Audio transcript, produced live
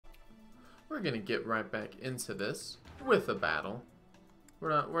we're gonna get right back into this with a battle.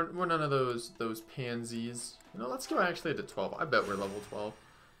 We're none of those pansies. You know, let's go actually to 12. I bet we're level 12.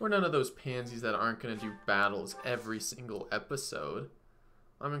 We're none of those pansies that aren't gonna do battles every single episode.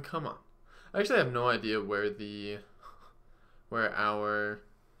 I mean, come on. I actually have no idea where our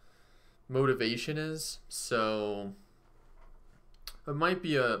motivation is, so it might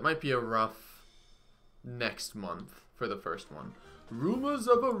be a rough next month for the first one. Rumors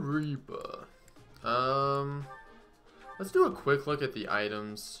of a Reaper. Let's do a quick look at the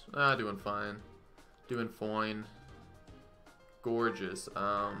items. Doing fine. Doing fine. Gorgeous.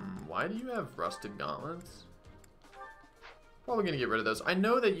 Why do you have rusted gauntlets? Probably gonna get rid of those. I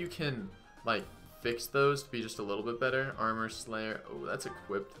know that you can like fix those to be just a little bit better. Armor Slayer. Oh, that's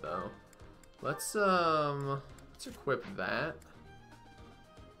equipped though. Let's equip that.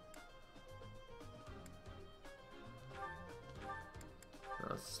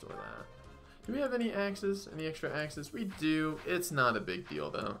 Let's store that. Do we have any axes? Any extra axes? We do. It's not a big deal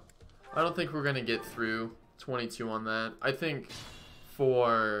though. I don't think we're gonna get through 22 on that. I think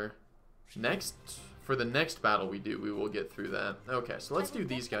for the next battle we will get through that. Okay, so let's do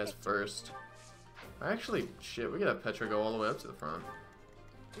these guys first. Actually, shit, we gotta have Petra go all the way up to the front.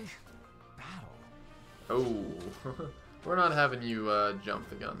 Oh, we're not having you jump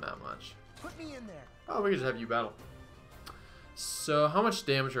the gun that much. Put me in there. Oh, we can just have you battle. So, how much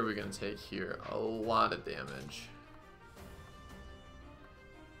damage are we gonna take here? A lot of damage.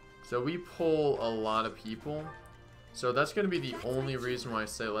 So we pull a lot of people. So that's gonna be the only reason why I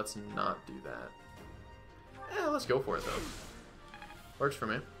say let's not do that. Yeah, let's go for it though. Works for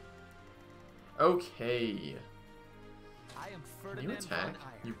me. Okay. Can you attack?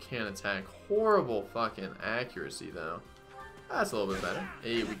 You can attack. Horrible fucking accuracy though. That's a little bit better.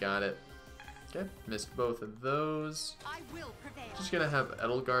 Hey, we got it. Okay, missed both of those. Just gonna have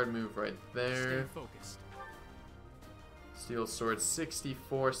Edelgard move right there. Steel sword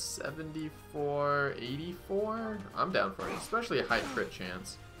 64, 74, 84. I'm down for it, especially a high crit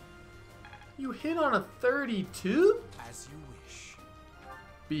chance. You hit on a 32? As you wish.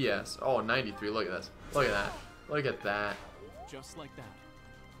 BS. Oh, 93. Look at this. Look at that. Look at that. Just like that.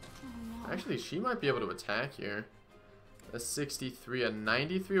 Actually, she might be able to attack here. A 63, a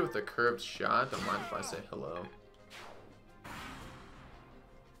 93 with a curved shot. Don't mind if I say hello.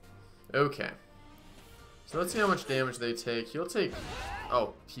 Okay. So let's see how much damage they take. He'll take...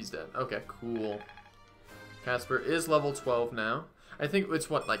 Oh, he's dead. Okay, cool. Casper is level 12 now. I think it's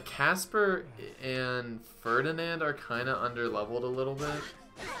what, like Casper and Ferdinand are kind of under-leveled a little bit.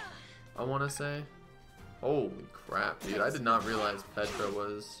 I want to say. Holy crap, dude. I did not realize Petra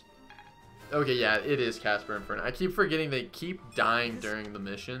was... Okay, yeah, it is Casper and Ferdinand. I keep forgetting they keep dying during the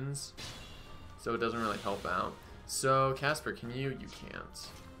missions. So it doesn't really help out. So, Casper, can you? You can't.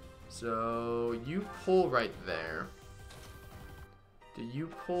 So, you pull right there. Do you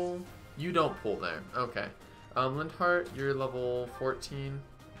pull? You don't pull there. Okay. Lindhart, you're level 14.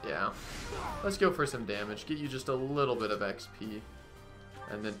 Yeah. Let's go for some damage. Get you just a little bit of XP.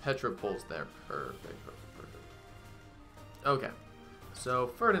 And then Petra pulls there. Perfect, perfect, perfect. Okay. So,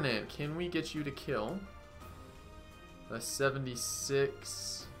 Ferdinand, can we get you to kill? A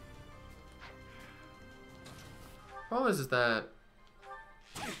 76. Problem is that...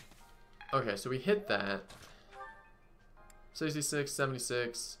 Okay, so we hit that. 66,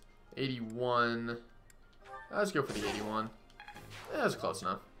 76, 81. Let's go for the 81. Yeah, that's close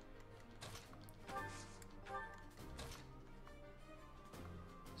enough.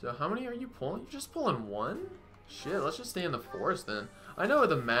 So how many are you pulling? You're just pulling one? Shit, let's just stay in the forest then. I know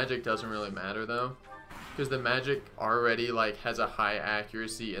the magic doesn't really matter though. Because the magic already like has a high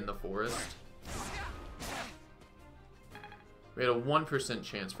accuracy in the forest. We had a 1%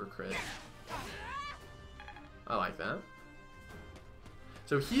 chance for crit. I like that.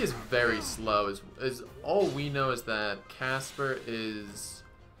 So he is very slow. Is all we know is that Casper is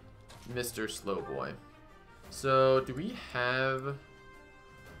Mr. Slow Boy. So do we have...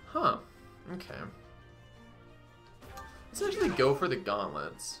 Huh. Okay. Let's actually go for the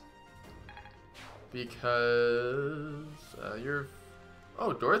gauntlets. Because you're...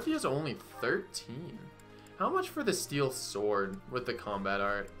 Oh, Dorothy is only 13. How much for the steel sword with the combat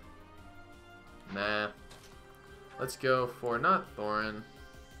art? Nah. Let's go for not Thorin.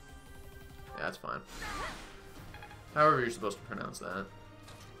 Yeah, that's fine. However you're supposed to pronounce that.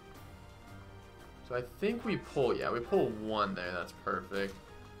 So I think we pull, yeah, we pull one there. That's perfect.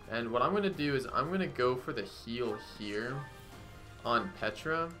 And what I'm going to do is I'm going to go for the heal here on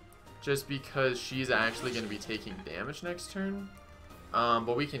Petra. Just because she's actually going to be taking damage next turn.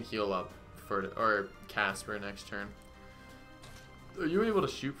 But we can heal up for Casper next turn. Are you able to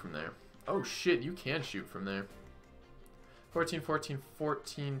shoot from there? Oh shit, you can shoot from there. 14, 14,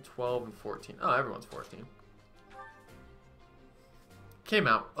 14, 12, and 14. Oh, everyone's 14. Came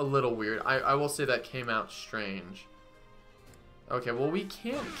out a little weird. I will say that came out strange. Okay, well we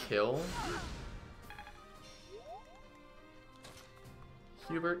can't kill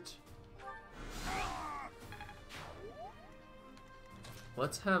Hubert.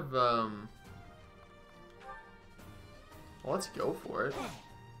 Let's have let's go for it.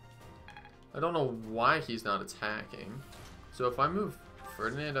 I don't know why he's not attacking. So if I move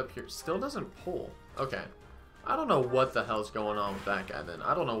Ferdinand up here, still doesn't pull. Okay. I don't know what the hell's going on with that guy then.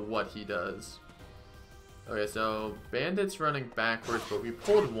 I don't know what he does. Okay, so Bandit's running backwards, but we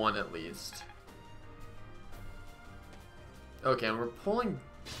pulled one at least. Okay, and we're pulling...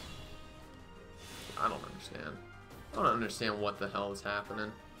 I don't understand. I don't understand what the hell is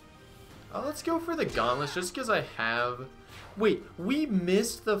happening. Let's go for the gauntlets just because I have... Wait, we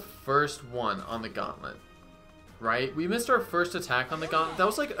missed the first one on the gauntlet. Right? We missed our first attack on the gauntlet. That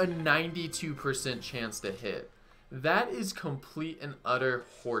was like a 92% chance to hit. That is complete and utter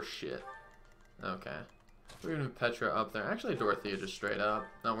horseshit. Okay. We're going to move Petra up there. Actually, Dorothea just straight up.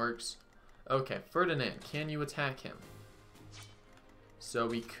 That works. Okay, Ferdinand, can you attack him? So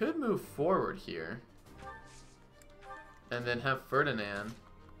we could move forward here. And then have Ferdinand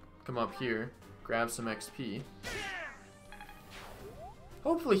come up here, grab some XP.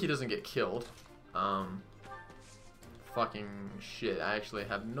 Hopefully he doesn't get killed. Fucking shit, I actually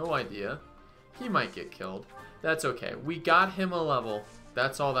have no idea. He might get killed. That's okay. We got him a level.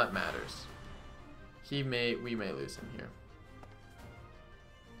 That's all that matters. We may lose him here.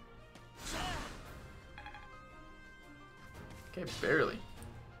 Okay, barely.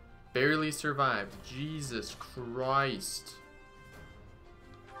 Barely survived. Jesus Christ.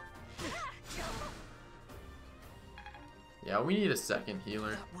 Yeah, we need a second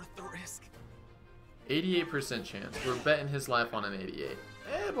healer. Not worth the risk. 88% chance. We're betting his life on an 88.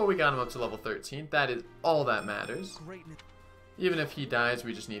 But we got him up to level 13. That is all that matters. Greatness. Even if he dies,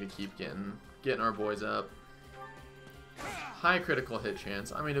 we just need to keep getting our boys up. High critical hit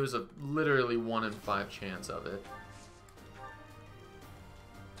chance. I mean, it was a literally 1 in 5 chance of it.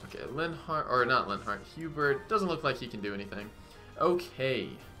 Okay, Linhart, or not Linhart, Hubert. Doesn't look like he can do anything. Okay.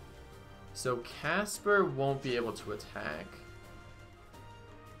 So Casper won't be able to attack.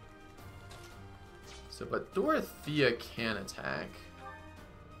 So, but Dorothea can attack.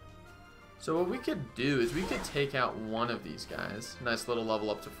 So what we could do is we could take out one of these guys. Nice little level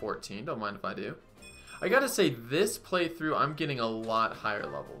up to 14. Don't mind if I do. I gotta say, this playthrough, I'm getting a lot higher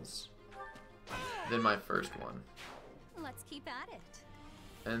levels than my first one. Let's keep at it.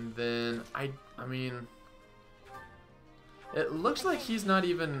 And then, I mean... It looks like he's not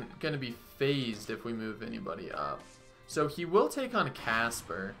even gonna be phased if we move anybody up. So he will take on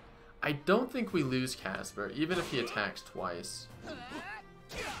Casper. I don't think we lose Casper, even if he attacks twice.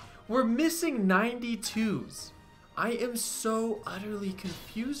 We're missing 92s. I am so utterly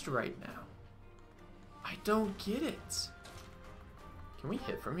confused right now. I don't get it. Can we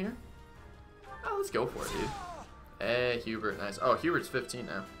hit from here? Oh, let's go for it, dude. Hey, Hubert, nice. Oh, Hubert's 15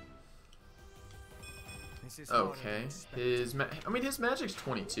 now. Okay, his magic's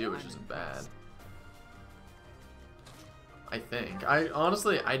 22, which isn't bad. I think.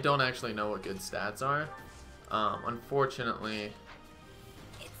 Honestly, I don't actually know what good stats are. Unfortunately,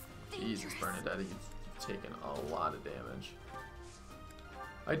 Jesus, Bernadette, you've taken a lot of damage.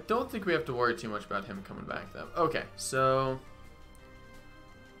 I don't think we have to worry too much about him coming back, though. Okay, so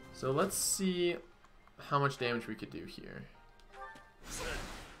let's see how much damage we could do here.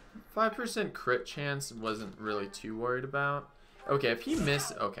 5% crit chance wasn't really too worried about. Okay, if he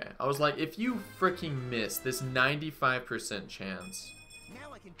missed... Okay, I was like, if you freaking miss this 95% chance...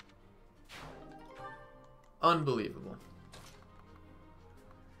 Now I can... Unbelievable.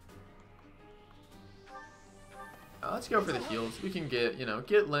 Let's go for the heals. We can get,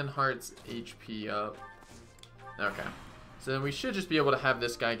 get Linhart's HP up. Okay. So then we should just be able to have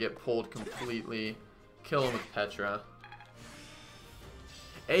this guy get pulled completely. Kill him with Petra.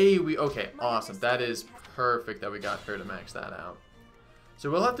 Okay, awesome. That is perfect that we got her to max that out.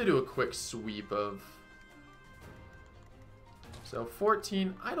 So we'll have to do a quick sweep of... So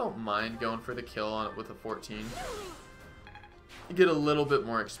 14, I don't mind going for the kill on it with a 14. You get a little bit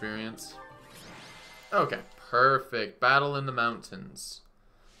more experience. Okay, perfect. Battle in the mountains.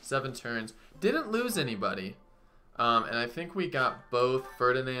 7 turns. Didn't lose anybody. And I think we got both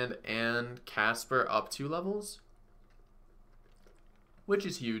Ferdinand and Casper up 2 levels. Which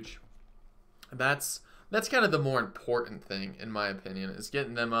is huge. That's kind of the more important thing, in my opinion, is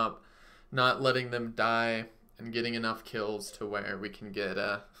getting them up, not letting them die, and getting enough kills to where we can get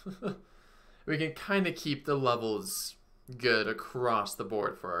we can kind of keep the levels good across the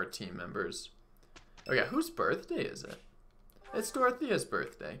board for our team members. Okay, whose birthday is it? It's Dorothea's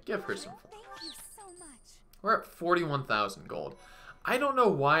birthday. Give her some flowers. Thank you so much. We're at 41,000 gold. I don't know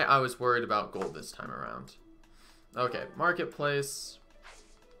why I was worried about gold this time around. Okay, marketplace.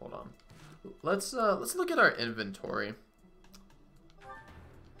 Hold on. Let's look at our inventory.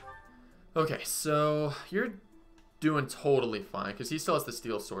 Okay, so you're doing totally fine because he still has the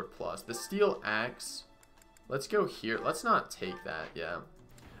steel sword plus. The steel axe. Let's go here. Let's not take that. Yeah.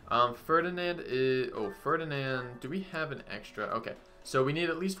 Ferdinand is... Oh, Ferdinand. Do we have an extra? Okay. So we need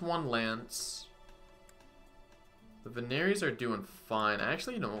at least one lance. The Veneries are doing fine.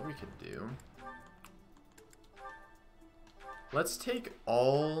 Actually, you know what we could do? Let's take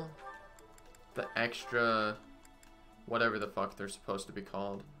all the extra... Whatever the fuck they're supposed to be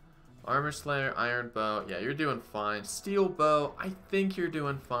called. Armor Slayer, Iron Bow. Yeah, you're doing fine. Steel Bow. I think you're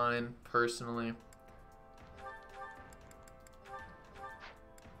doing fine, personally.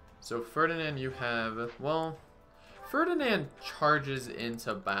 So Ferdinand, you have, well, Ferdinand charges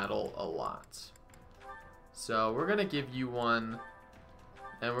into battle a lot. So we're going to give you one,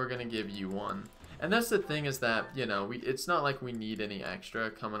 and we're going to give you one. And that's the thing is that, you know, it's not like we need any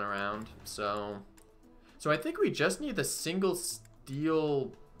extra coming around. So I think we just need the single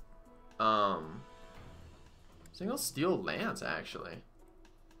steel lance, actually.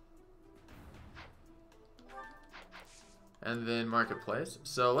 And then marketplace.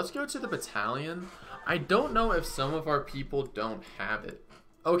 So let's go to the battalion. I don't know if some of our people don't have it.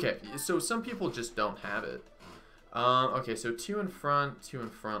 Okay, so some people just don't have it. Okay, so 2 in front, 2 in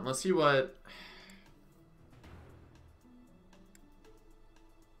front. Let's see what...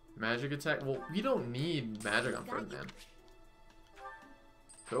 Magic attack. Well, we don't need magic on Ferdinand.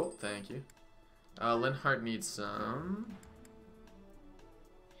 Cool, thank you. Linhardt needs some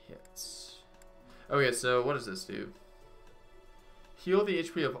hits. Okay, so what does this do? Heal the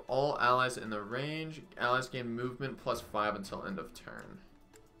HP of all allies in the range. Allies gain movement +5 until end of turn.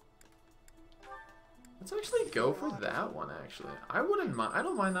 Let's actually go for that one, actually. I wouldn't mind. I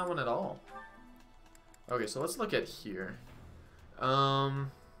don't mind that one at all. Okay, so let's look at here.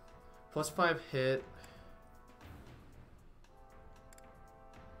 +5 hit.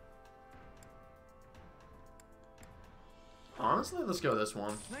 Honestly, let's go this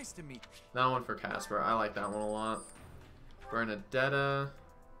one. Nice to meet you. That one for Casper. I like that one a lot. Bernadetta.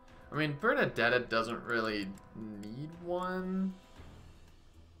 I mean, Bernadetta doesn't really need one.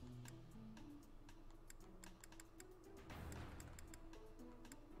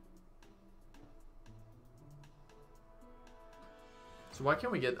 So why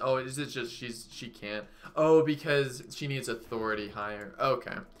can't we get... Oh, is it just she can't? Oh, because she needs authority higher.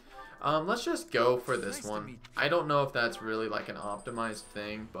 Okay. Let's just go for this one. I don't know if that's really like an optimized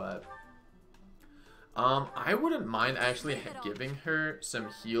thing, but... I wouldn't mind actually giving her some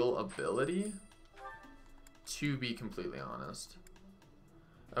heal ability, to be completely honest.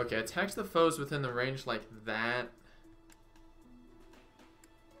 Okay, attacks the foes within the range like that.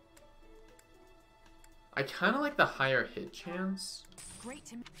 I kind of like the higher hit chance. Great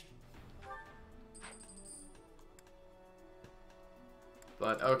to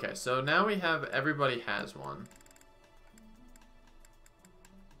But, okay, so now we have, everybody has one.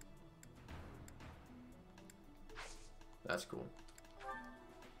 That's cool.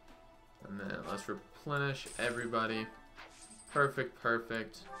 And then let's replenish everybody. Perfect,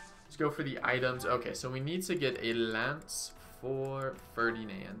 perfect. Let's go for the items. Okay, so we need to get a lance for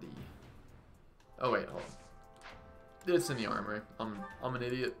Ferdinandi. Oh wait, hold on. It's in the armory. I'm an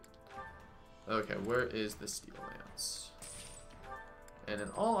idiot. Okay, where is the steel lance? And in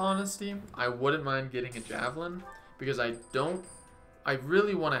all honesty, I wouldn't mind getting a javelin because I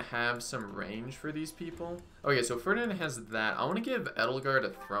really want to have some range for these people. Okay, so Ferdinand has that. I want to give Edelgard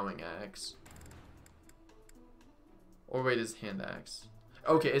a throwing axe. Or wait, is hand axe?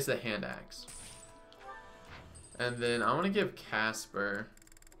 Okay, it's the hand axe. And then I want to give Casper.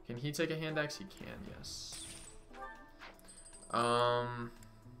 Can he take a hand axe? He can, yes.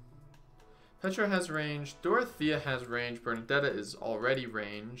 Petra has range. Dorothea has range. Bernadetta is already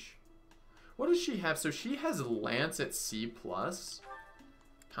range. What does she have? So she has lance at C+.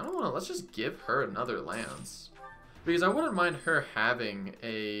 Kind of want to, let's just give her another lance. Because I wouldn't mind her having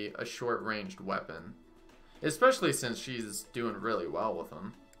a short-ranged weapon. Especially since she's doing really well with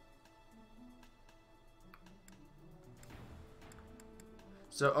them.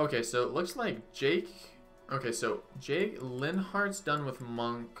 So, okay, so it looks like Jake... Okay, so Linhardt's done with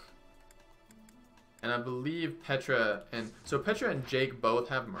Monk. And I believe Petra and... So Petra and Jake both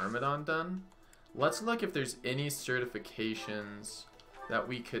have Myrmidon done. Let's look if there's any certifications that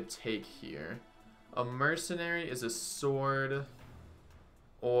we could take here. A mercenary is a sword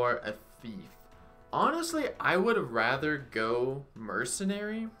or a thief. Honestly, I would rather go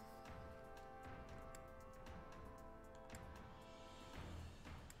mercenary.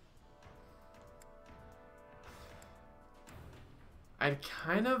 I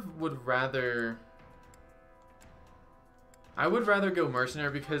kind of would rather... I would rather go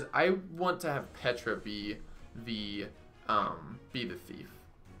mercenary because I want to have Petra be the thief.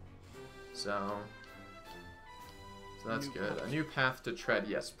 So that's good. A new path to tread.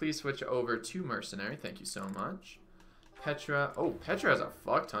 Yes, please switch over to mercenary. Thank you so much. Petra. Oh, Petra has a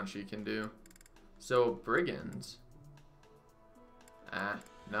fuck ton she can do. So brigand.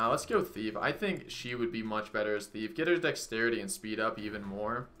 No, let's go thief. I think she would be much better as thief. Get her dexterity and speed up even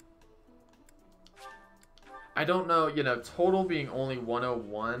more. I don't know, you know, total being only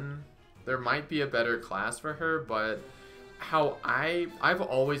 101, there might be a better class for her, but how I've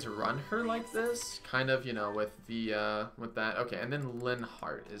always run her like this, kind of, you know, with the with that. Okay, and then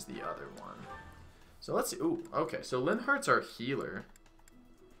Linhardt is the other one. So let's see. Ooh, okay. So Linhardt's our healer.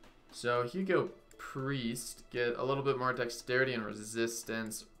 So you go priest, get a little bit more dexterity and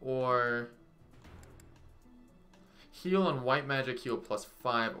resistance, or heal on white magic, heal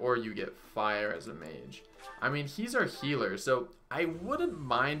 +5, or you get fire as a mage. I mean, he's our healer, so I wouldn't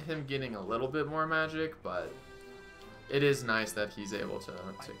mind him getting a little bit more magic, but it is nice that he's able to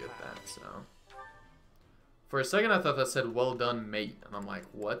get that, so. For a second, I thought that said, well done, mate, and I'm like,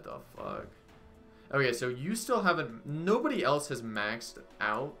 what the fuck? Okay, so you still haven't, nobody else has maxed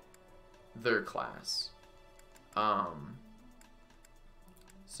out their class.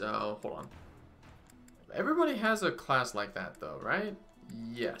 So, hold on. Everybody has a class like that, though, right?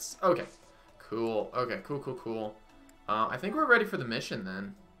 Yes. Okay. Cool. Okay, cool. I think we're ready for the mission,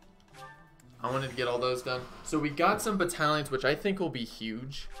 then. I wanted to get all those done. So we got some battalions, which I think will be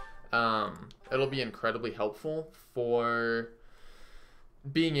huge. It'll be incredibly helpful for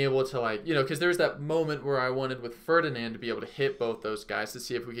being able to, like, you know, because there's that moment where I wanted with Ferdinand to be able to hit both those guys to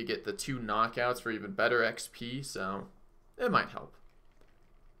see if we could get the 2 knockouts for even better XP, so it might help.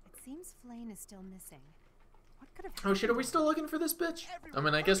 It seems Flame is still missing. What could have Oh shit, are we still looking for this bitch? I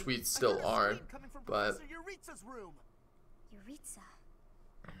mean, I guess we still are, but... Yuritsa.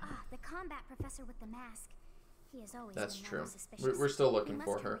 Ah, the combat professor with the mask. He is always That's been true. suspicious. We're still looking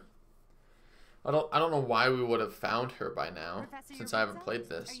for her. I don't know why we would have found her by now, since I haven't played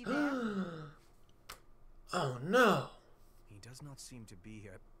this. Oh no! He does not seem to be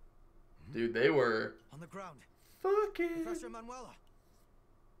here. Dude, they were on the ground. Fucking. Professor Manuela.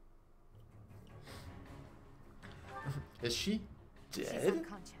 Is she She's dead?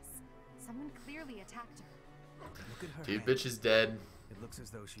 unconscious. Someone clearly attacked her. Look at her Dude, head. bitch is dead. It looks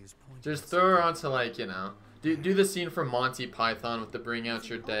as though she is pointing. Just throw her onto, like, you know, do the scene from Monty Python with the Bring Out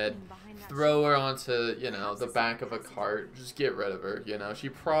Your Dead. Throw her onto, you know, the back of a cart. Just get rid of her, you know. She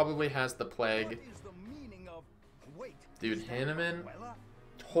probably has the plague. Dude, Hanneman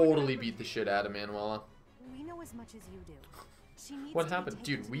totally beat the shit out of Manuela. We know as much as you do. She needs What to be happened?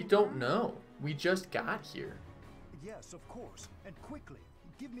 taken Dude, to we the don't infirmary. know. We just got here. Yes, of course. And quickly.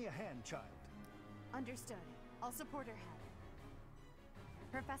 Give me a hand, child. Understood. I'll support her head.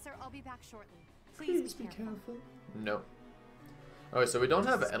 Professor, I'll be back shortly. Please be careful. No. Okay, so we don't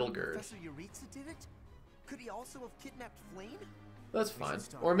have Edelgerd. Professor Yuritsa did it? Could he also have kidnapped Flame? That's fine.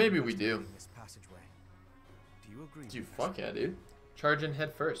 Or maybe we do. This passageway. Do you agree? Dude, fuck yeah, dude. Charge in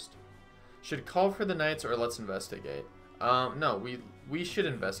head first. Should call for the knights or let's investigate. No, we should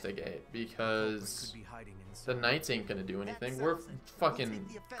investigate because Could be hiding the inside. knights ain't gonna do anything. We're fucking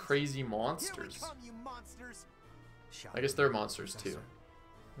crazy monsters. Here we come, you monsters. I guess they're monsters too.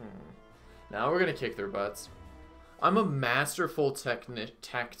 Now we're gonna kick their butts. I'm a masterful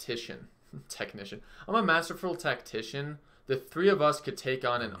tactician. I'm a masterful tactician. The 3 of us could take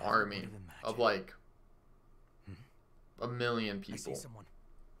on an army of like 1 million I see people. someone.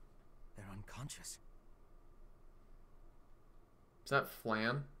 They're unconscious. Is that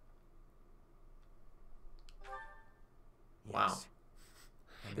Flan? Wow. Yes.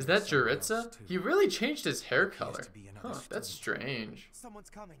 And Is there's that someone else, Yuritsa? too. He really changed his hair Appears color. to be another Huh, that's student. strange. Someone's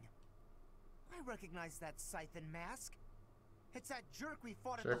coming. I recognize that scythe and mask. It's that jerk we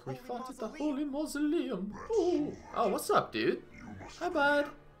fought at Jerk, the we Holy fought at the Mausoleum. Holy Mausoleum. Ooh. Oh, what's up, dude? Hi, bud.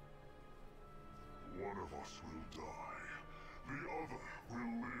 One of us will die. The other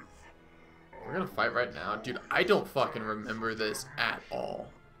will live. We're gonna fight right now. Dude, I don't fucking remember this at all.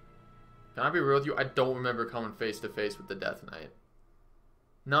 Can I be real with you? I don't remember coming face to face with the Death Knight.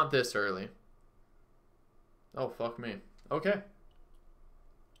 Not this early. Oh, fuck me. Okay.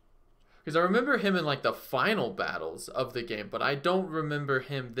 Because I remember him in like the final battles of the game, but I don't remember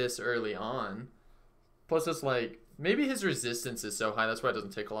him this early on. Plus it's like, maybe his resistance is so high, that's why it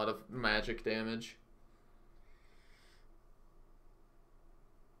doesn't take a lot of magic damage.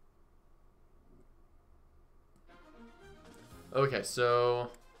 Okay,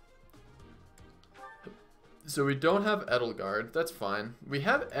 so we don't have Edelgard. That's fine. We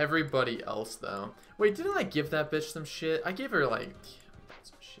have everybody else, though. Wait, didn't I give that bitch some shit? I gave her, like,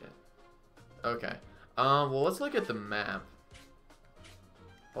 some shit. Okay. Well, let's look at the map.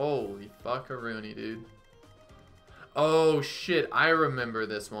 Holy fuckaroonie, dude. Oh, shit. I remember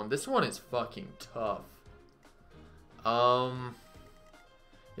this one. This one is fucking tough.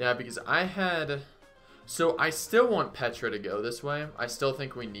 Yeah, because I had... So, I still want Petra to go this way. I still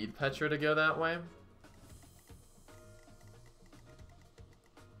think we need Petra to go that way.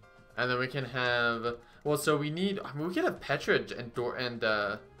 And then we can have... Well, so we need... I mean, we can have Petra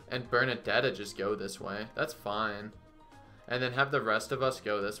and Bernadetta just go this way. That's fine. And then have the rest of us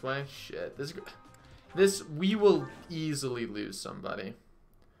go this way. Shit. This... We will easily lose somebody.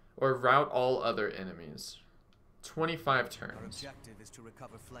 Or rout all other enemies. 25 turns. Our objective is to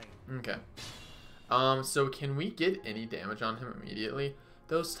recover flame. Okay. So can we get any damage on him immediately?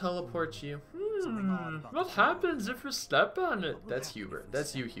 Those teleport you. What happens if we step on it? That's Hubert.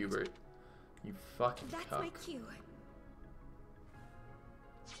 That's you, Hubert. You fucking That's cuck. my cue.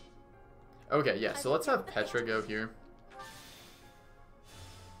 Okay, yeah, so let's have Petra go here.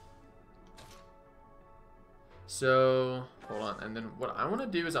 So, hold on. And then what I want to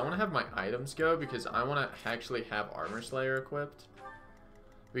do is I want to have my items go because I want to actually have Armor Slayer equipped.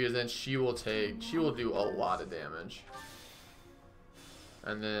 Because then she will do a lot of damage.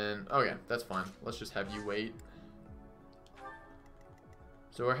 And then, okay, that's fine. Let's just have you wait.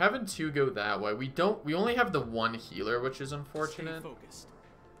 So we're having two go that way. We only have the one healer, which is unfortunate.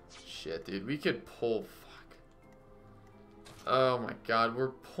 Shit, dude, we could pull, fuck. Oh my god, we're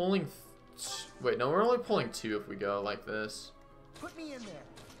pulling, wait, no, we're only pulling two if we go like this. Put me in there.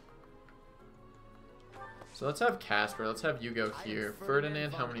 So let's have Casper. Let's have you go here.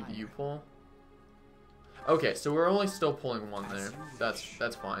 Ferdinand, how many do you pull? Okay, so we're only still pulling one there.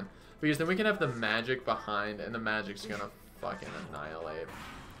 That's fine. Because then we can have the magic behind, and the magic's gonna fucking annihilate.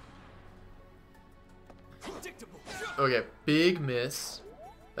 Okay, big miss.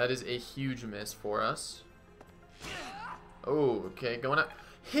 That is a huge miss for us. Oh, okay, going up.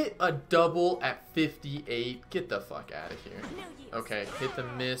 Hit a double at 58. Get the fuck out of here. Okay, hit the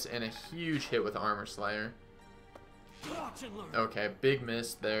miss and a huge hit with Armor Slayer. Okay, big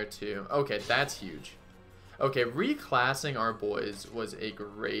miss there too. Okay, that's huge. Okay, reclassing our boys was a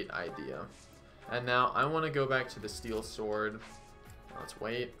great idea. And now I want to go back to the Steel Sword. Let's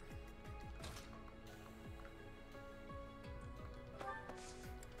wait.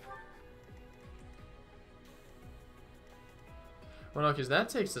 Well, no, because that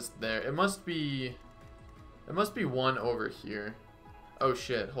takes us there. It must be one over here. Oh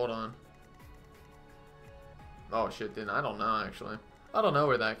shit, hold on. Oh shit, then I don't know actually. I don't know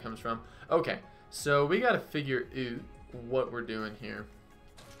where that comes from. Okay, so we gotta figure out what we're doing here.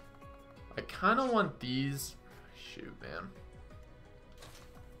 I kind of want these. Shoot, man.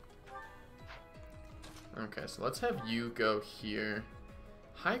 Okay, so let's have you go here.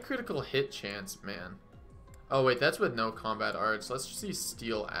 High critical hit chance, man. Oh wait, that's with no combat arts. Let's just see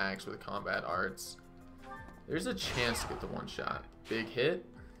Steel Axe with combat arts. There's a chance to get the one shot. Big hit.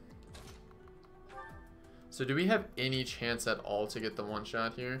 So do we have any chance at all to get the one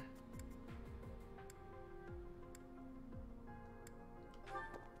shot here?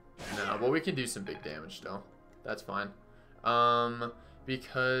 No, but we can do some big damage still. That's fine.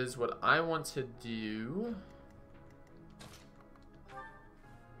 Because what I want to do...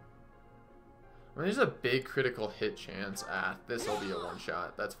 When there's a big critical hit chance, this will be a one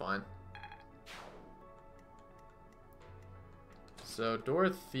shot. That's fine. So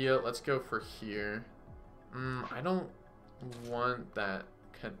Dorothea, let's go for here. I don't want that.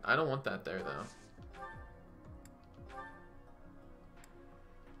 I don't want that there though.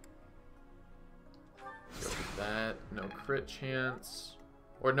 Go for that. No crit chance.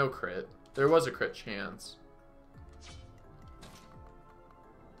 Or no crit. There was a crit chance.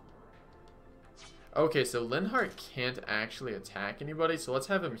 Okay, so Linhardt can't actually attack anybody, so let's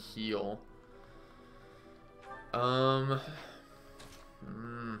have him heal. Yeah.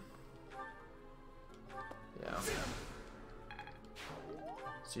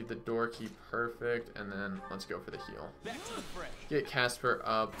 See the door key perfect, and then let's go for the heal. Get Casper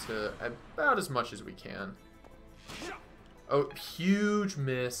up to about as much as we can. Oh, huge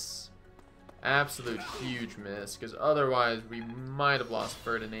miss. Absolute huge miss, because otherwise we might have lost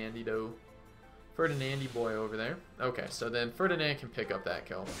Ferdinandy though. Ferdinandy boy over there. Okay, so then Ferdinand can pick up that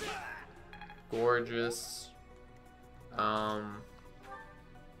kill. Gorgeous.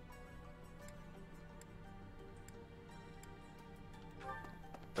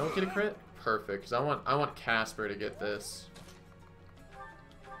 Don't get a crit? Perfect, because I want Casper to get this.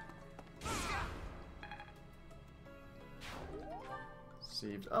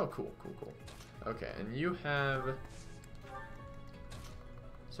 Received. Oh, cool. Okay, and you have...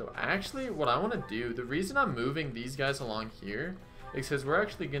 So actually, what I want to do, the reason I'm moving these guys along here is because we're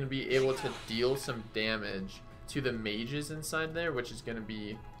actually going to be able to deal some damage to the mages inside there, which is going to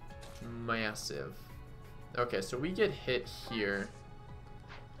be massive. Okay, so we get hit here.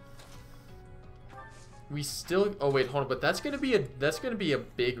 We still, oh wait, hold on, but that's gonna be a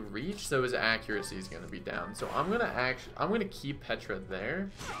big reach, so his accuracy is gonna be down. So I'm gonna keep Petra there.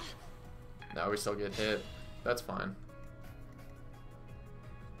 No, we still get hit. That's fine.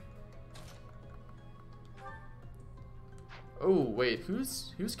 Oh wait,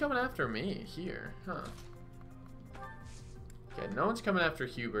 who's coming after me here? Huh. Okay, no one's coming after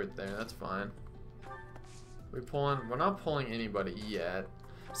Hubert there. That's fine. We're not pulling anybody yet.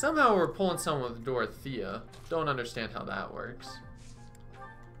 Somehow we're pulling someone with Dorothea. Don't understand how that works.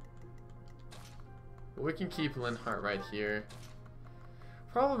 But we can keep Linhardt right here.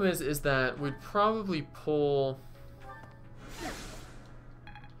 Problem is that we'd probably pull...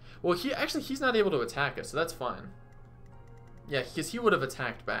 Well, he's not able to attack us, so that's fine. Yeah, because he would have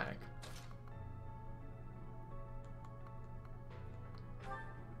attacked back.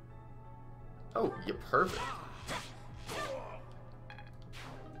 Oh, yeah, perfect.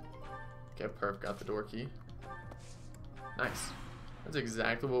 Okay, perf, got the door key. Nice. That's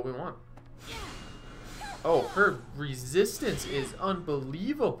exactly what we want. Oh, her resistance is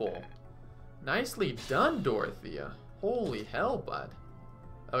unbelievable. Nicely done, Dorothea. Holy hell, bud.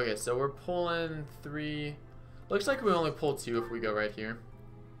 Okay, so we're pulling 3. Looks like we only pull 2 if we go right here.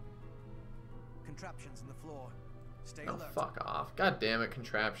 Contraptions on the floor. Stay Oh, alert. fuck off. God damn it,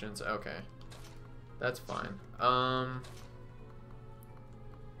 contraptions. Okay. That's fine.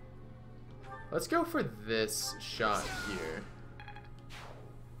 Let's go for this shot here.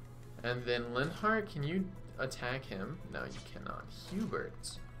 And then Linhardt, can you attack him? No, you cannot.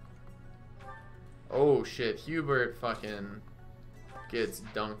 Hubert. Oh shit, Hubert fucking gets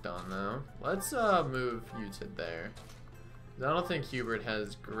dunked on though. Let's move you to there. I don't think Hubert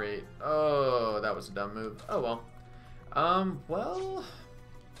has great... Oh, that was a dumb move. Oh well. Well...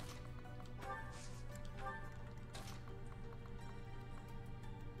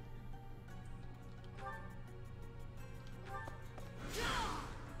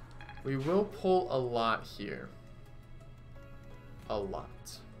 We will pull a lot here. A lot.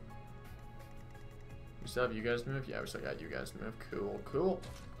 We still have you guys move? Yeah, we still got you guys move. Cool, cool.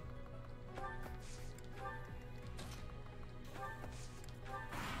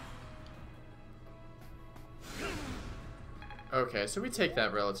 Okay, so we take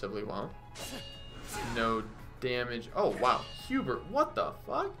that relatively well. No damage. Oh, wow. Hubert, what the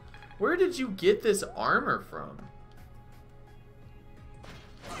fuck? Where did you get this armor from?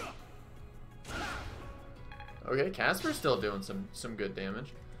 Okay, Casper's still doing some good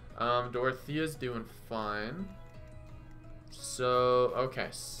damage. Dorothea's doing fine. So, okay,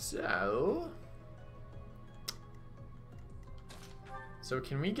 so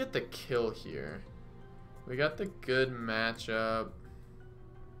can we get the kill here? We got the good matchup.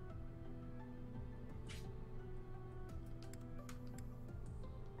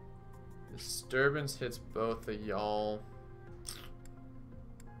 Disturbance hits both of y'all.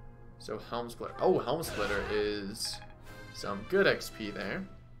 So Helm Splitter. Oh, Helm Splitter is some good XP there.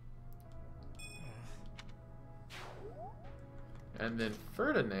 And then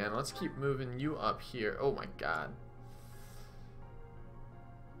Ferdinand, let's keep moving you up here. Oh my god.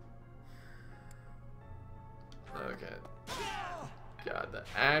 Okay. God, the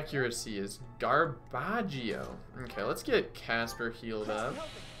accuracy is garbaggio. Okay, let's get Casper healed up.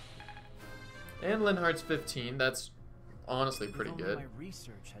 And Linhardt's 15. That's honestly pretty good. My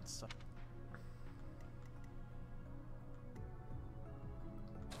research had some...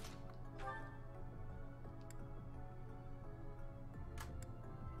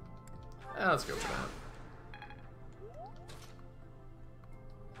 Let's go for that.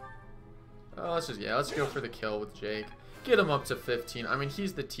 Let's go for the kill with Jake. Get him up to 15. I mean,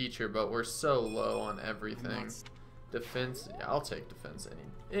 he's the teacher, but we're so low on everything. Defense, yeah, I'll take defense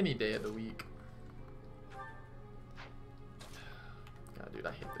any day of the week. God, dude,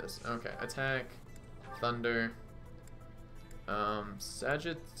 I hate this. Okay, attack, thunder.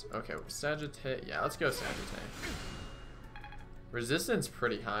 Okay, Sagittarius. Yeah, let's go Sagittarius. Resistance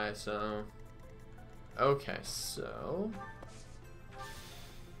pretty high, so. Okay, so.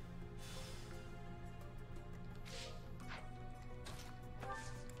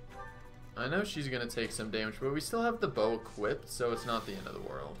 I know she's gonna take some damage, but we still have the bow equipped, so it's not the end of the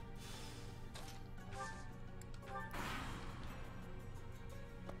world.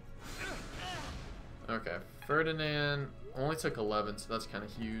 Okay, Ferdinand only took 11, so that's kind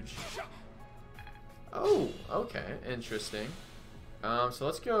of huge. Oh, okay, interesting.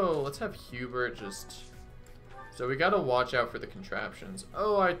 So let's have Hubert just... So we gotta watch out for the contraptions.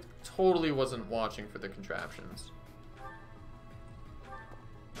 Oh, I totally wasn't watching for the contraptions.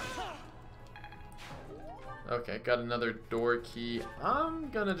 Okay, got another door key. I'm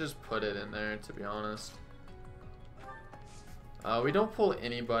gonna just put it in there, to be honest. We don't pull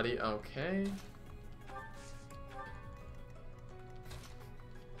anybody. Okay.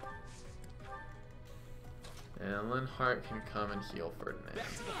 And Linhart can come and heal Ferdinand.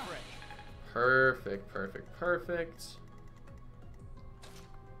 Perfect, perfect, perfect.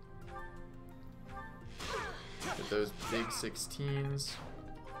 Get those big 16s.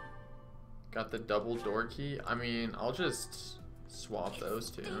 Got the double door key. I mean, I'll just swap those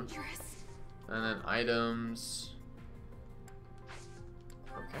two. And then items.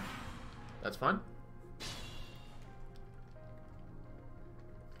 Okay. That's fine.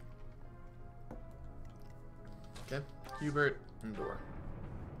 Okay. Hubert and door.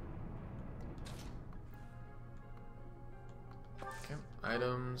 Okay.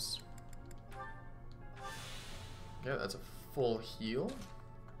 Items. Okay, that's a full heal.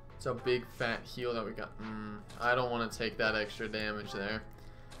 It's a big fat heal that we got. I don't want to take that extra damage there.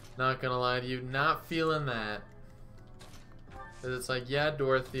 Not gonna lie to you, not feeling that. Cause it's like, yeah,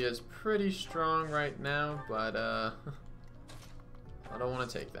 Dorothea's pretty strong right now, but I don't want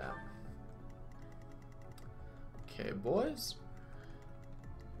to take that. Okay, boys.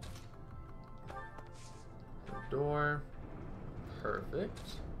 The door. Perfect.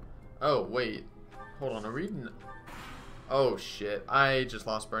 Oh, wait. Hold on, are we... Oh, shit. I just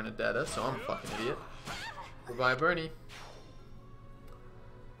lost Bernadetta, so I'm a fucking idiot. Goodbye, Bernie.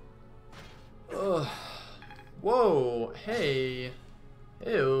 Ugh. Whoa. Hey.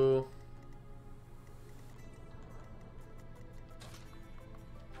 Ew.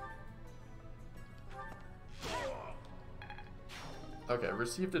 Okay,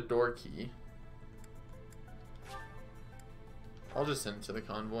 received a door key. I'll just send it to the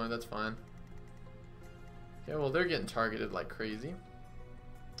convoy, that's fine. Okay, well, they're getting targeted like crazy.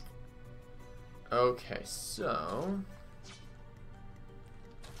 Okay, so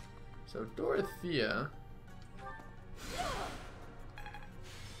Dorothea.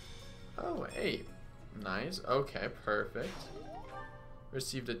 Oh, 8. Nice. Okay, perfect.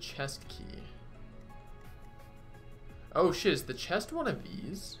 Received a chest key. Oh shit, is the chest one of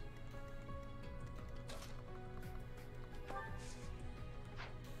these?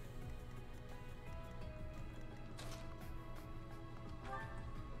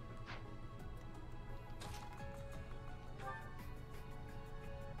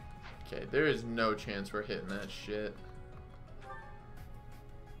 Okay, there is no chance we're hitting that shit.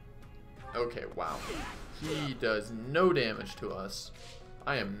 Okay, wow. He does no damage to us.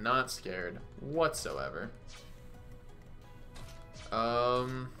 I am not scared whatsoever.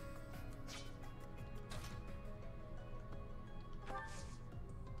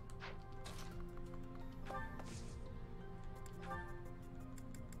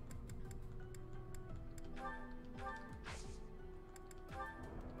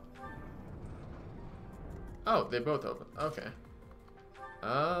 Oh, they both open. Okay.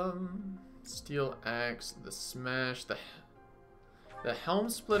 Steel axe, the smash, the helm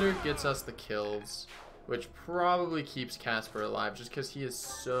splitter gets us the kills, which probably keeps Casper alive just because he is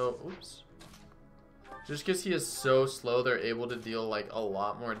so... Oops. Just because he is so slow, they're able to deal, like, a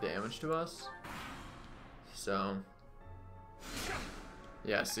lot more damage to us. So...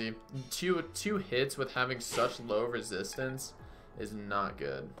 Yeah, see? Two hits with having such low resistance is not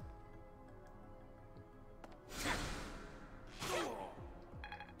good.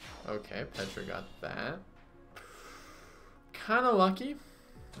 Okay, Petra got that. Kinda lucky.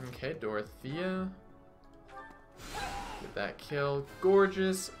 Okay, Dorothea. Get that kill.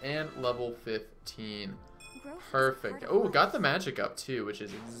 Gorgeous. And level 15. Perfect. Oh, got the magic up too, which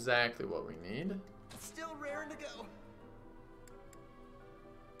is exactly what we need. Still raring to go.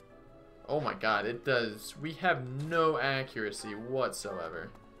 Oh my god, it does. We have no accuracy whatsoever.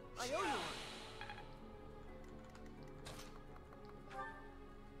 I owe you one.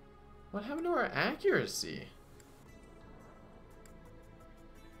 What happened to our accuracy?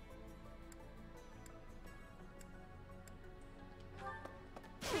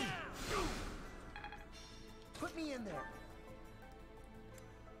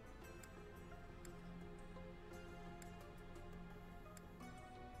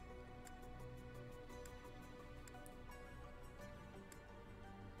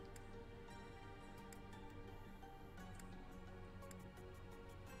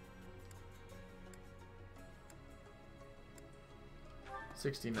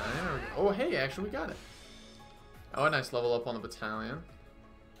 69. Oh, hey, actually, we got it. Oh, a nice level up on the battalion.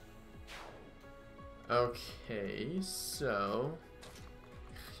 Okay, so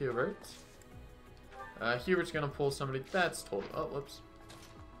Hubert. Hubert's gonna pull somebody. That's totally. Oh, whoops.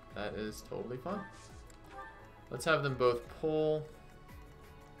 That is totally fine. Let's have them both pull.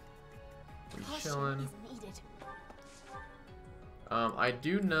 We chillin'. I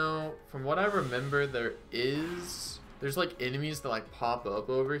do know, from what I remember, there's like enemies that like pop up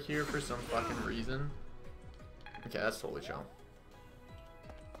over here for some fucking reason. Okay, that's totally chill.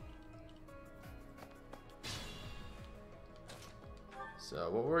 So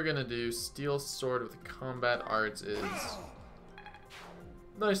what we're gonna do, Steel Sword with Combat Arts is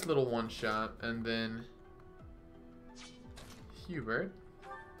nice little one shot, and then Hubert.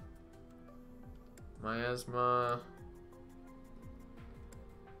 Miasma.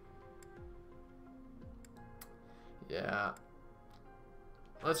 Yeah.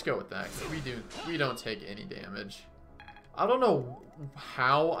 Let's go with that. We don't take any damage. I don't know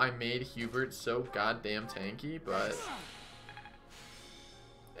how I made Hubert so goddamn tanky, but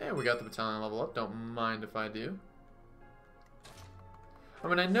yeah, we got the battalion level up. Don't mind if I do. I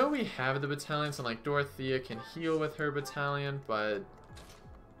mean, I know we have the battalions, and like Dorothea can heal with her battalion, but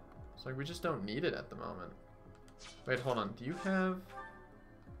it's like we just don't need it at the moment. Wait, hold on. Do you have?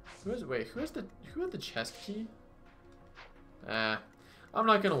 Who had the chest key? I'm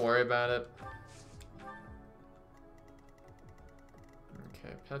not gonna worry about it.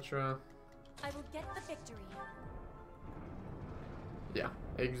 Okay, Petra. I will get the victory. Yeah,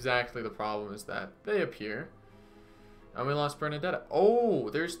 exactly. The problem is that they appear, and we lost Bernadetta. Oh,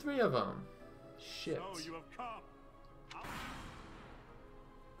 there's 3 of them. Shit. So you have come.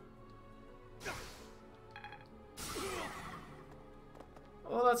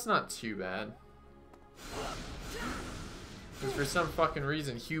 Well, that's not too bad. Because for some fucking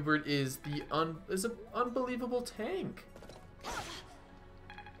reason, Hubert is an unbelievable tank.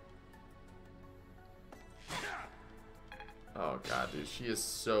 Oh god, dude, she is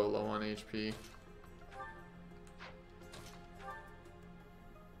so low on HP.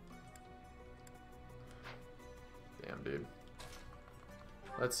 Damn, dude.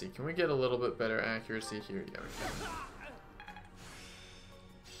 Let's see, can we get a little bit better accuracy here? Yeah, we can.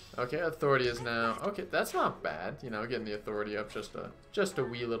 Okay, authority is now. Okay, that's not bad. You know, getting the authority up just a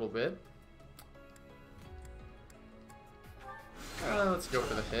wee little bit. Let's go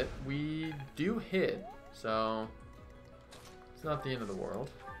for the hit. We do hit, so it's not the end of the world.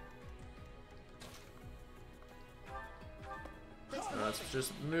 Let's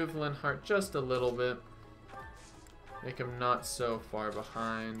just move Linhart just a little bit. Make him not so far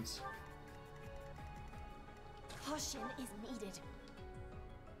behind. Caution is needed.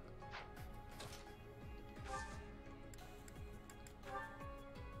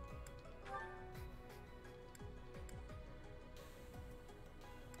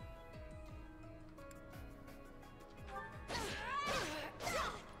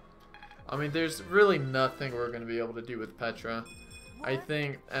 I mean, there's really nothing we're going to be able to do with Petra. I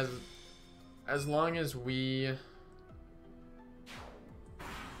think as long as we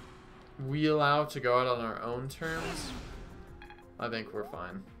allow to go out on our own terms, I think we're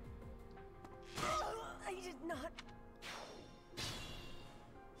fine. I did not.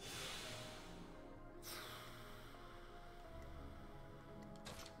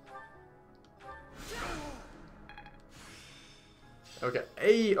 Okay,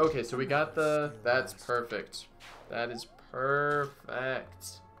 hey, okay, so we got that's perfect. That is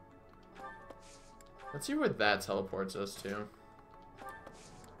perfect. Let's see where that teleports us to.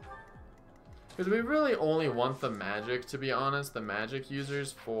 Because we really only want the magic, to be honest, the magic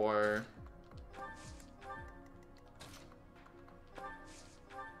users for...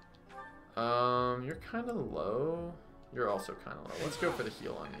 You're kind of low. You're also kind of low. Let's go for the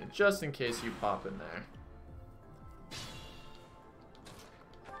heal on you, just in case you pop in there.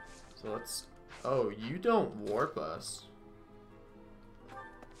 So let's... Oh, you don't warp us.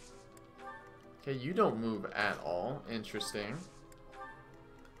 Okay, you don't move at all. Interesting.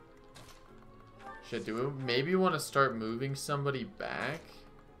 Shit, do we maybe want to start moving somebody back?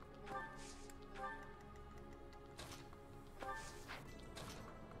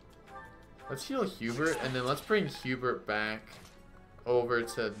 Let's heal Hubert, and then let's bring Hubert back over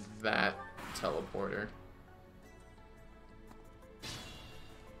to that teleporter.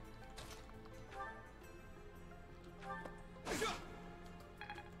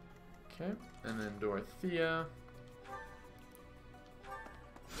 Okay, and then Dorothea.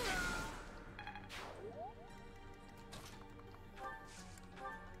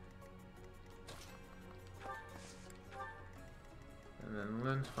 And then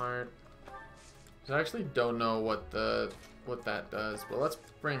Potion, heart. I actually don't know what that does, but let's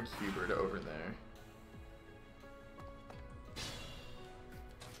bring Hubert over there.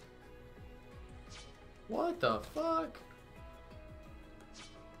 What the fuck?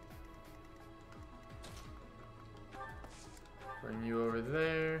 Bring you over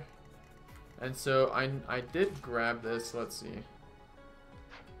there. And so I did grab this, let's see.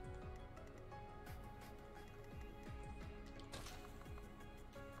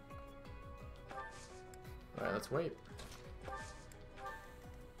 Alright, let's wait.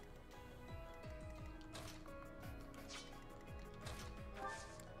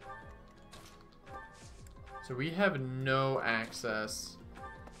 So we have no access.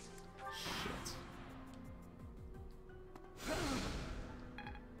 Shit.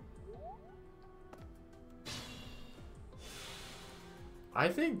 I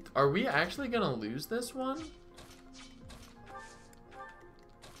think, are we actually gonna lose this one?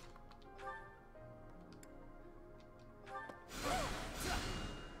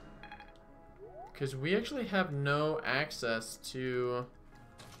 Because we actually have no access to...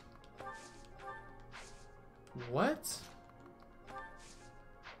 What?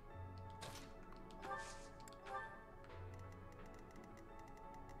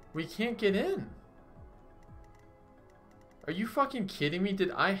 We can't get in. Are you fucking kidding me?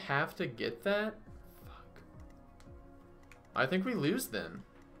 Did I have to get that? Fuck. I think we lose then.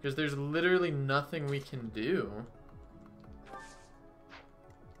 Because there's literally nothing we can do.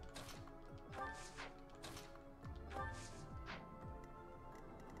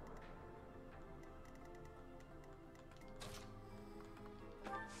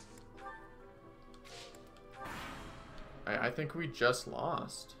 I think we just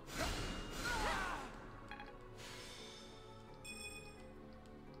lost.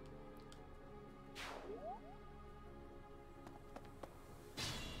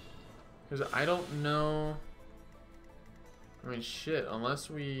 Because I don't know. I mean, shit, unless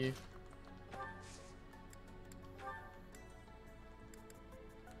we...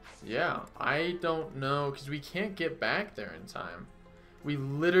 Yeah, I don't know, because we can't get back there in time. We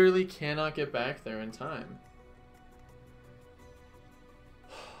literally cannot get back there in time.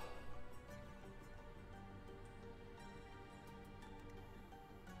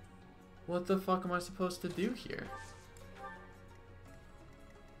 What the fuck am I supposed to do here?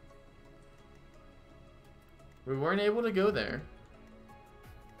 We weren't able to go there.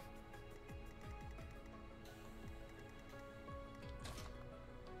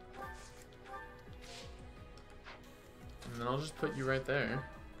 And then I'll just put you right there.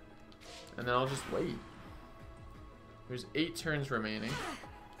 And then I'll just wait. There's 8 turns remaining.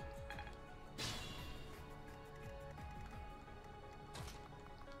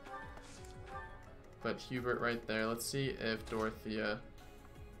 Put Hubert right there. Let's see if Dorothea...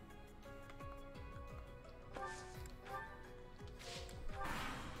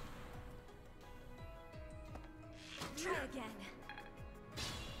 Try again.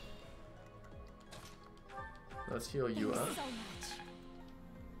 Let's heal you up. So much.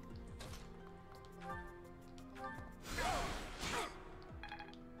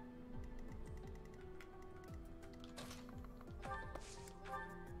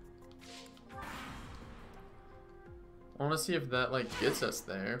 I want to see if that like gets us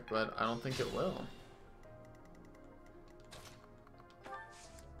there, but I don't think it will.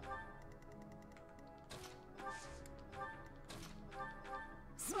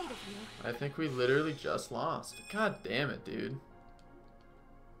 Sweet of you. I think we literally just lost. God damn it, dude.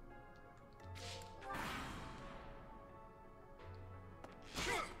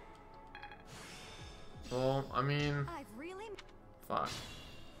 Well, I mean, I've really... fuck.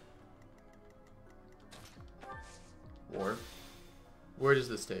 War. Where does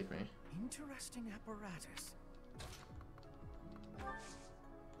this take me? Interesting apparatus.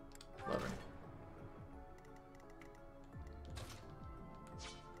 Lover.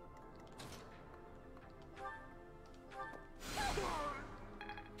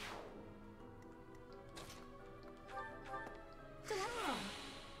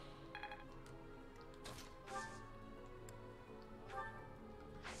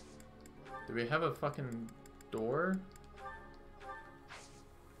 Do we have a fucking door?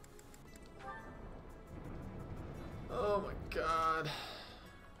 Oh my god.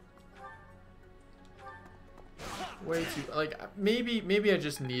 Way too, like, maybe I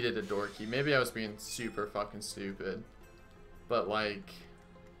just needed a door key. Maybe I was being super fucking stupid. But like...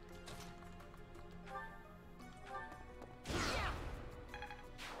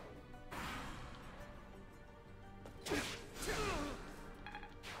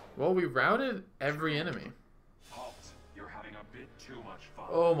 Well, we routed every enemy. Halt. You're having a bit too much fun.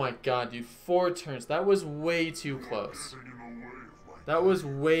 Oh my god, dude. 4 turns. That was way too close. That was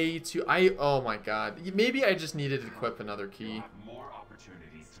way too... Oh my god. Maybe I just needed to equip another You'll key. have more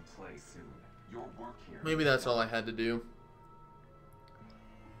opportunities to play soon. Your work here. Maybe that's all I had to do.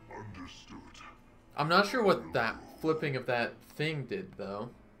 Understood. I'm not sure what that flipping of that thing did, though.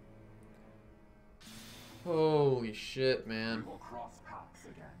 Holy shit, We man. will cross paths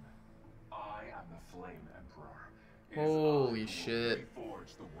again. I am the Flame Emperor. It is Holy I who shit. will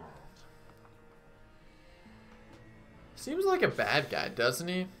reforge the world. Seems like a bad guy, doesn't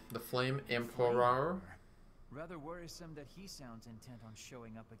he? The Flame Emperor. Rather worrisome that he sounds intent on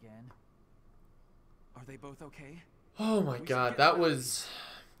showing up again. Are they both okay? Oh my god, that was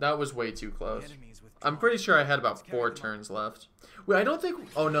way too close. The enemies with I'm pretty sure I had about 4 turns left. Wait, I don't think...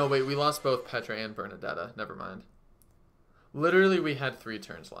 Oh no, wait, we lost both Petra and Bernadetta. Never mind. Literally, we had 3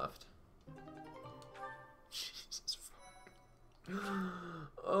 turns left. Jesus fuck.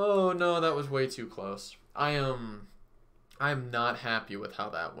 Oh no, that was way too close. I'm not happy with how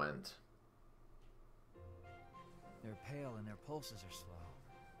that went. They're pale and their pulses are slow.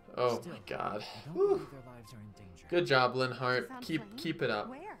 Oh Still, my god. I don't Whew. believe their lives are in danger. Good job, Linhart. Found Keep Flame? it up.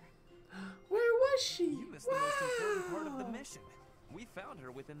 Where? Where was she? You missed the most important part of the Wow. mission. We found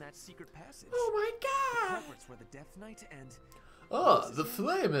her within that secret passage. Oh my The god. culprits were the Death Knight and Oh, the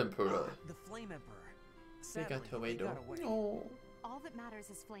Flame Emperor. the Flame Emperor. They Sadly, got away, they got though. away. Oh. All that matters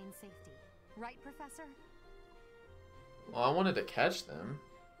is Flame's safety. Right, Professor? Well, I wanted to catch them.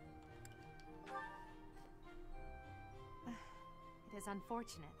 It is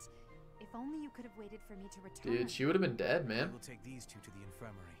unfortunate. If only you could have waited for me to return. Dude, she would have been dead, We man. will take these two to the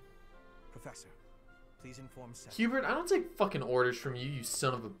infirmary. Professor, please inform Seth. Hubert, I don't take fucking orders from you, you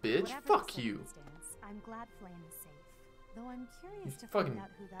son of a bitch. Whatever Fuck the you. circumstance, I'm glad Flame is safe. Though I'm curious to fucking find out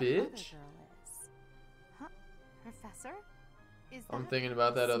who that bitch. other girl is. Huh? Professor? Is I'm that thinking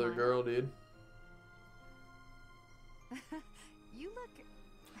about that other smile? girl, dude. You look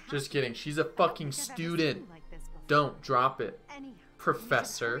Just happy. kidding. She's a I don't fucking think I've ever student. seen you like this before. Don't drop it. Anyhow,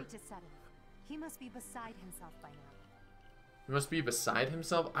 Professor. we should hurry to Seth. He must be beside himself by now. He must be beside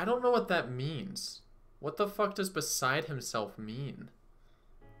himself? I don't know what that means. What the fuck does beside himself mean?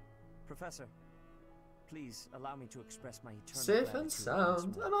 Professor, please allow me to express my eternal Safe and gratitude once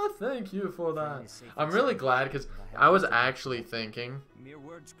sound, more. and I thank you for Flame that. is safe I'm and really sound, glad because and have I was nothing to actually fear. thinking Mere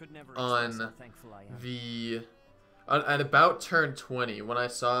words could never on express how thankful I am. at about turn 20 when I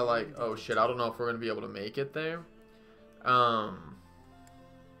saw like, oh shit, I don't know if we're gonna be able to make it there.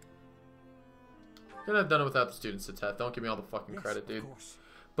 Could have done it without the students to Teth. Don't give me all the fucking Yes, credit, of dude. course.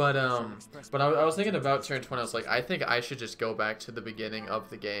 But I was thinking about turn 20. I was like, I think I should just go back to the beginning of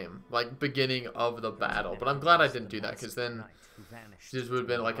the game, like beginning of the battle. But I'm glad I didn't do that because then this would have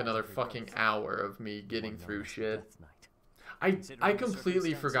been like another fucking hour of me getting through shit. I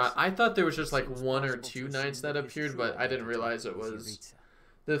completely forgot. I thought there was just like 1 or 2 knights that appeared, but I didn't realize it was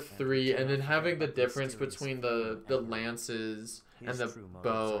the 3. And then having the difference between the lances and the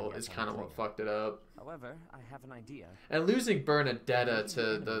bow is kind of what fucked it up. However, I have an idea. And losing Bernadetta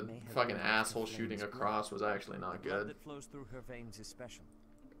to the fucking asshole shooting across was actually not The blood good. that flows through her veins is special.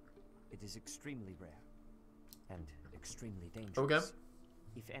 It is extremely rare and extremely dangerous. Okay.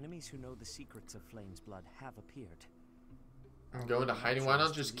 If enemies who know the secrets of Flame's blood have appeared, Go into hiding. Why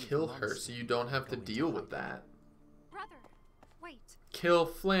not just kill her so you don't have to deal with that? Brother, wait. Kill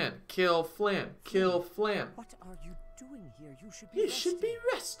Flan. Kill Flan. Kill Flan. what are you doing here? You should be You should be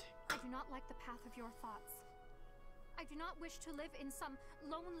resting. resting. I do not like the path of your thoughts. I do not wish to live in some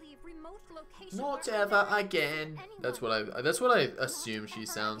lonely, remote location. Not where I ever never again. anyone. That's what I assume she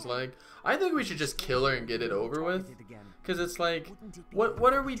sounds like. I think we should just kill her and get it over with. Targeted again. Cause it's like, Wouldn't it be what are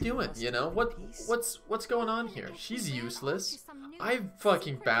better we to doing? rest You know, in peace? what's going on here? She's useless. I've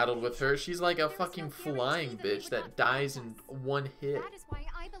fucking battled with her. She's like a fucking flying bitch that dies in 1 hit. That is why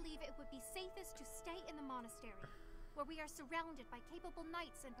I believe it would be safest to stay in the monastery, where we are surrounded by capable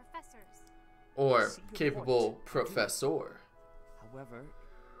knights and professors. Or See your capable point. professor. However,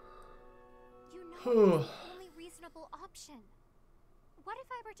 You know, it's the only reasonable option. What if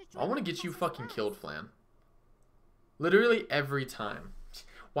I were to join I want to the get you professor's fucking class? killed, Flan. Literally every time.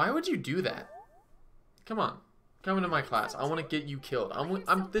 Why would you do that? Come on. Come into my class. I want to get you killed.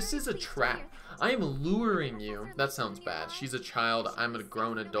 This is a trap. I am luring you. That sounds bad. She's a child. I'm a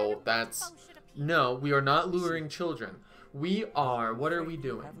grown adult. That's... No, we are not luring children. We are... What are we you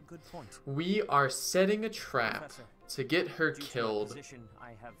doing? have a good point. We are setting a trap Professor, to get her due to my killed position, I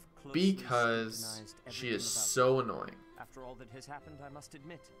have closely because scrutinized she everything is about so annoying. After all that has happened, I must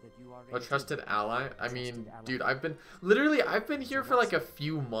admit that you are A trusted ally? I mean, ally. dude, I've been here for like a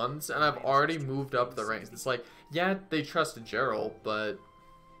few months and I've already moved up the ranks. It's like, yeah, they trusted Gerald, but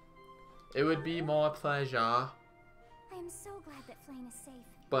it would be more pleasure. I am so glad that Flame is safe.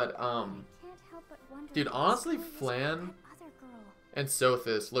 But, I can't help but wonder dude, if honestly, this girl is Flan that other girl. and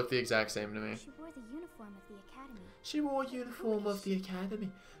Sothis look the exact same to me. She wore the uniform of the academy. She wore uniform of the academy.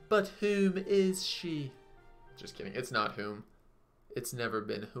 But whom is she? Just kidding. It's not whom. It's never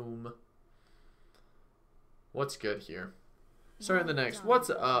been whom. What's good here? Starting the next. What's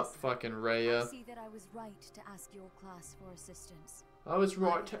up, fucking I Rhea? see that I was right to ask your class for assistance. I was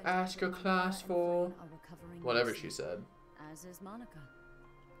right to ask a class for whatever she said. As is Monica.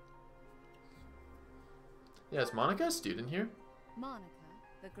 Yeah, is Monica a student here? Monica,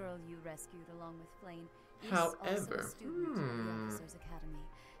 the girl you rescued along with Flame, is However, also a student of the Officers Academy.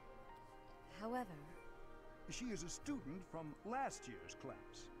 However, She is a student from last year's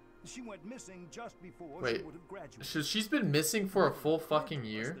class. She went missing just before Wait, she would have graduated. so she's been missing for a full fucking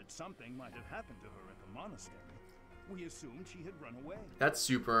year? That something might have happened to her at the monastery. We assumed she had run away. That's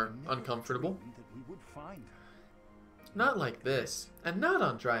super Never uncomfortable. dreamed that we would find her. Not like this, and not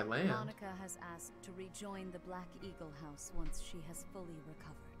on dry land. Monica has asked to rejoin the Black Eagle House once she has fully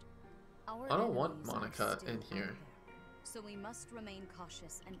recovered. Our I don't want enemies are Monica still in out here. there, so we must remain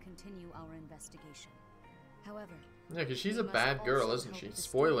cautious and continue our investigation. However, Yeah, because she's we a must bad girl, also isn't help she? the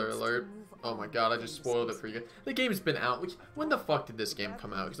Spoiler students to alert. move Oh my on god, I from just the spoiled it space for you. station. The game's been out. When the fuck did this game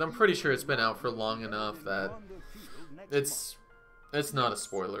come out? Because I'm pretty sure it's been out for long enough that it's not a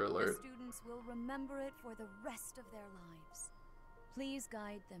spoiler The alert. students will remember it for the rest of their lives. Please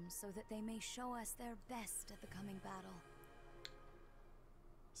guide them so that they may show us their best at the coming battle.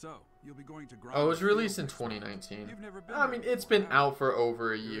 So, you'll be going to Oh, it was Grotto released in Field next month. 2019. You've never been I there mean, it's before, been have out for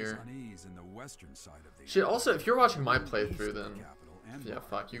over a you? year. There is unease in the western side of the Shit, empire. also, if you're watching my East of playthrough, the then capital and yeah, north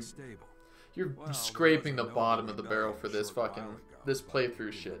fuck, is stable. you're Well, scraping the there was a bottom of the notable barrel for this rebellion a short fucking, while ago, this but playthrough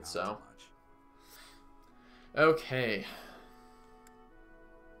it shit, didn't so. amount to much. Okay.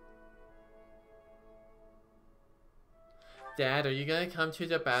 Dad, are you gonna come to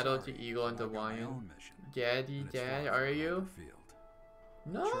the battle of the Sorry, Eagle and the I got my Lion? own mission, Daddy, and it's Dad, far are from you? Field.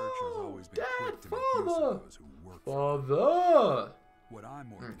 The No, church has always been Dad, quick to make use of Father, those who work for it. Father. What I'm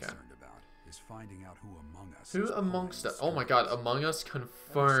more Okay. concerned about is finding out who among us Who is amongst pulling us? the Oh my god, strings. Among Us Ever since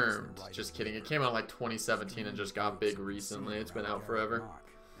confirmed. the Right Just of kidding. It Labor, came out like 2017 and just got big groups have been recently. seen It's been around out forever. Garrett Rock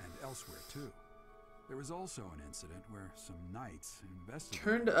and elsewhere too. There was also an incident where some knights investigated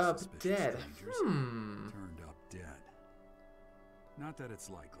Turned up suspicious dead. strangers turned up dead. Not that it's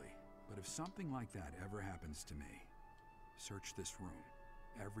likely, but if something like that ever happens to me, search this room,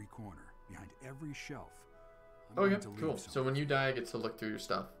 every corner, behind every shelf. I'm Okay, going to leave cool. So something when you for die, I get to look through your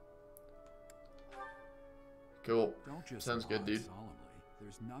stuff. Cool. Don't just Sounds good, nod dude. solemnly.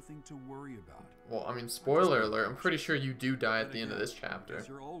 There's nothing to worry about. Well, I mean, spoiler alert. I'm pretty sure you do die at the end of this chapter. Guess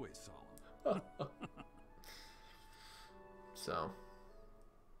you're always solemn. So,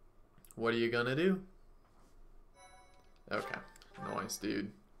 what are you gonna do? Okay. Nice,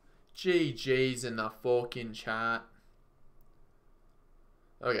 dude. JJ's in the fucking chat.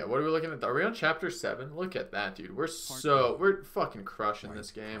 Okay, what are we looking at? Are we on chapter 7? Look at that, dude. We're fucking crushing this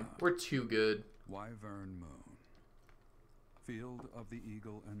game. We're too good. Wyvern Moon. Field of the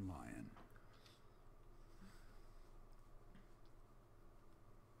Eagle and Lion.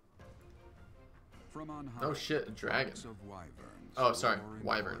 From on high, Oh shit, a dragon. flocks of wyverns Oh, sorry, roar in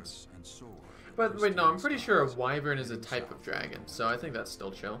wyverns. chorus and soar in But wait, no, I'm pristine pretty sure a skies, wyvern is a heading type of south dragon, toward so I think that's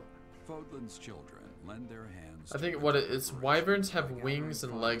still chill. Fodlan's children lend their hands I to think what it winter is, preparations wyverns by have gathering wings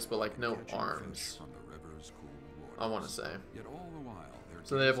and fire legs, but like and no catching arms. fish from the river's cool I want to waters. say. Yet all the while, their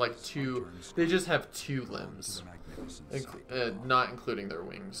So they have like gazes two. upturned They just skyward, have two drawn to limbs, the magnificent sight below. not including their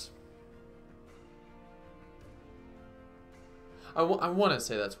wings. I want to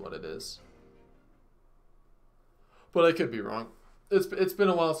say that's what it is, but I could be wrong. It's been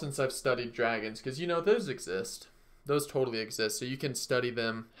a while since I've studied dragons, because you know those exist. Those totally exist, so you can study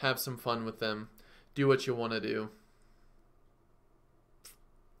them, have some fun with them, do what you want to do.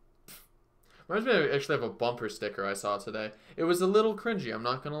 Reminds me, I actually have a bumper sticker I saw today. It was a little cringy, I'm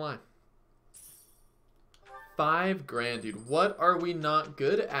not gonna lie. $5 dude. What are we not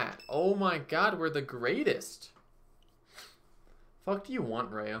good at? Oh my god, we're the greatest. Fuck do you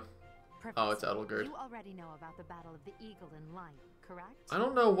want, Rhea? Oh, it's Edelgard. You already know about the Battle of the Eagle and Lion, correct? I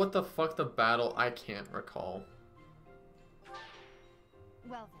don't know what the fuck the battle. I can't recall.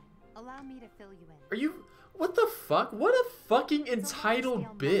 Well then, allow me to fill you in. Are you? What the fuck? What a fucking It's a entitled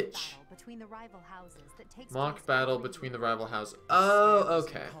large-scale mock bitch. battle between the rival houses that takes Mock place battle every between the year. rival house. The Oh, scale is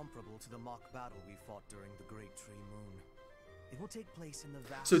okay. incomparable to the mock battle we fought during the Great Tree Moon. will take place in the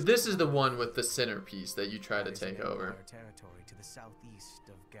vast So this is the one with the centerpiece that you try to that is in take over. Empire territory to the southeast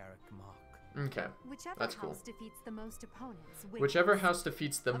of Garrick Mach. Okay, Whichever that's cool. house defeats the most opponents wins. Whichever house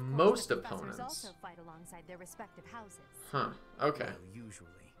defeats the Of course, most the professors opponents. also fight alongside their respective houses. Huh, okay. Well, usually.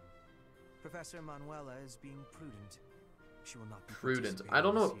 Professor Manuela is being prudent. She will not be Prudent. participating I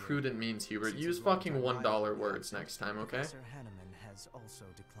don't know this what year, prudent means, Hubert. since Use his fucking longtime $1 rival, words next time, okay? Professor Hanneman has also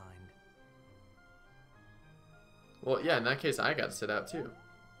declined. Well, yeah, in that case, I gotta sit out too.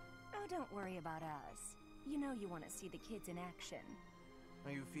 Oh, don't worry about us. You know you want to see the kids in action.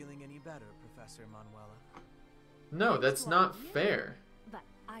 Are you feeling any better, Professor Manuela? No, that's not you. fair. But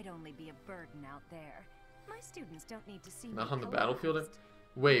I'd only be a burden out there. My students don't need to see me Not on the collapsed. battlefield?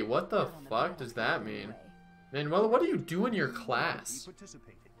 Wait, what the Not on the fuck does that battlefield, mean? anyway. Manuela, what do you do in your He class?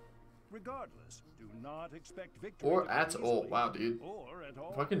 participated. Regardless, do not expect victory. Or to come at all. easily, Wow, dude. Or at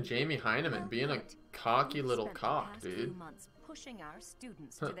all. Fucking Jamie Heineman Well being a put. cocky We've little spent the cock, past few dude. months pushing our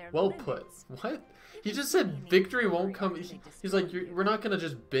students to their Well put. limits. What? You He can just see said me in the victory won't infirmary come. after they He's like, dispose you. we're not gonna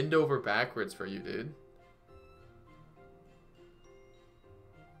just bend over backwards for you, dude.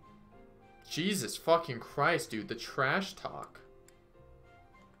 Jesus fucking Christ, dude. The trash talk.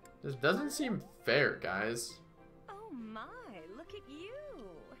 This doesn't seem fair, guys. Oh my, look at you.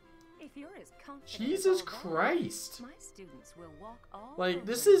 If you're as confident Jesus as all that, Christ. my students will walk all Like,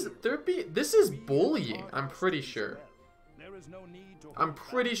 this over is, you. this is We bullying, are I'm our pretty students sure. well. There is no need to I'm hold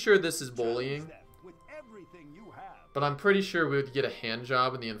pretty back. sure this is Challenge bullying. them with everything you have. But I'm pretty sure we would get a hand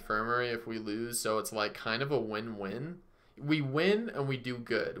job in the infirmary if we lose, so it's like kind of a win-win. We win and we do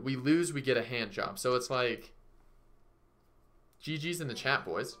good. We lose, we get a hand job. So it's like GG's in the chat,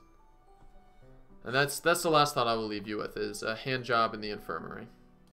 boys. And that's the last thought I will leave you with is a hand job in the infirmary.